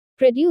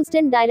Produced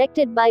and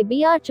directed by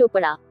B.R.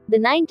 Chopra, the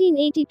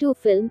 1982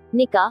 film,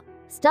 Nikah,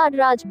 starred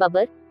Raj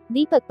Babbar,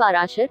 Deepak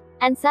Parashar,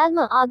 and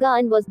Salma Agha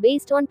and was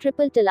based on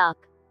Triple Talaq.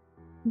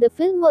 The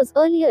film was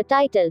earlier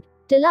titled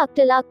Talaq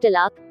Talaq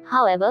Talaq,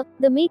 however,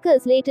 the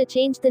makers later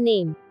changed the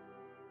name.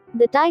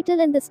 The title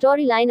and the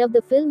storyline of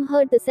the film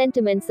hurt the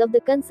sentiments of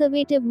the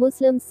conservative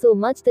Muslims so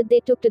much that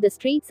they took to the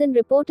streets and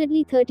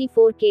reportedly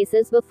 34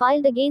 cases were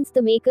filed against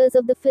the makers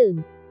of the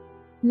film.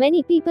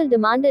 Many people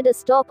demanded a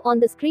stop on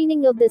the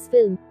screening of this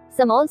film.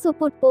 Some also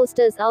put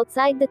posters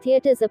outside the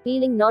theaters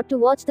appealing not to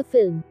watch the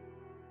film.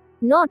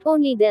 Not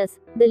only this,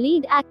 the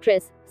lead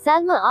actress,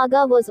 Salma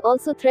Agha, was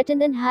also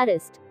threatened and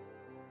harassed.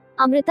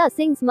 Amrita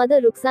Singh's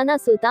mother Rukhsana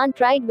Sultan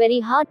tried very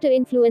hard to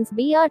influence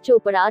B.R.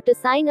 Chopra to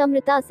sign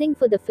Amrita Singh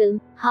for the film.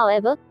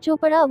 However,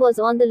 Chopra was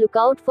on the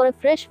lookout for a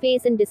fresh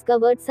face and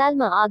discovered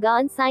Salma Agha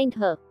and signed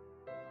her.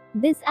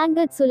 This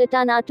angered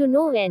Sultana to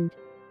no end.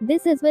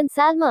 This is when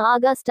Salma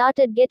Agha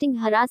started getting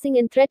harassing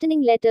and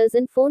threatening letters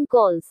and phone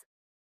calls.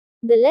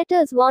 The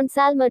letters warned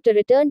Salma to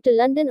return to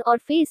London or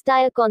face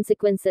dire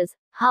consequences.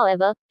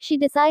 However, she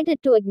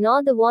decided to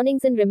ignore the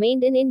warnings and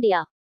remained in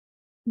India.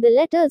 The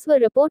letters were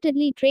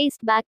reportedly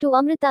traced back to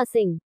Amrita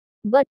Singh.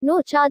 But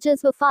no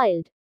charges were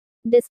filed.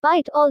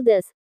 Despite all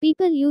this,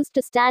 people used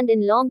to stand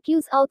in long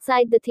queues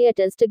outside the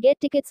theaters to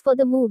get tickets for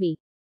the movie.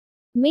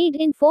 Made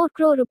in 4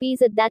 crore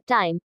rupees at that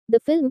time, the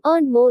film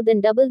earned more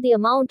than double the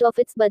amount of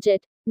its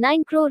budget,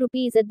 9 crore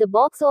rupees at the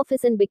box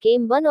office, and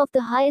became one of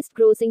the highest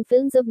grossing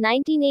films of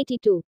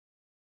 1982.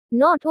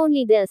 Not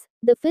only this,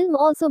 the film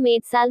also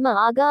made Salma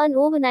Agha an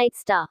overnight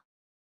star.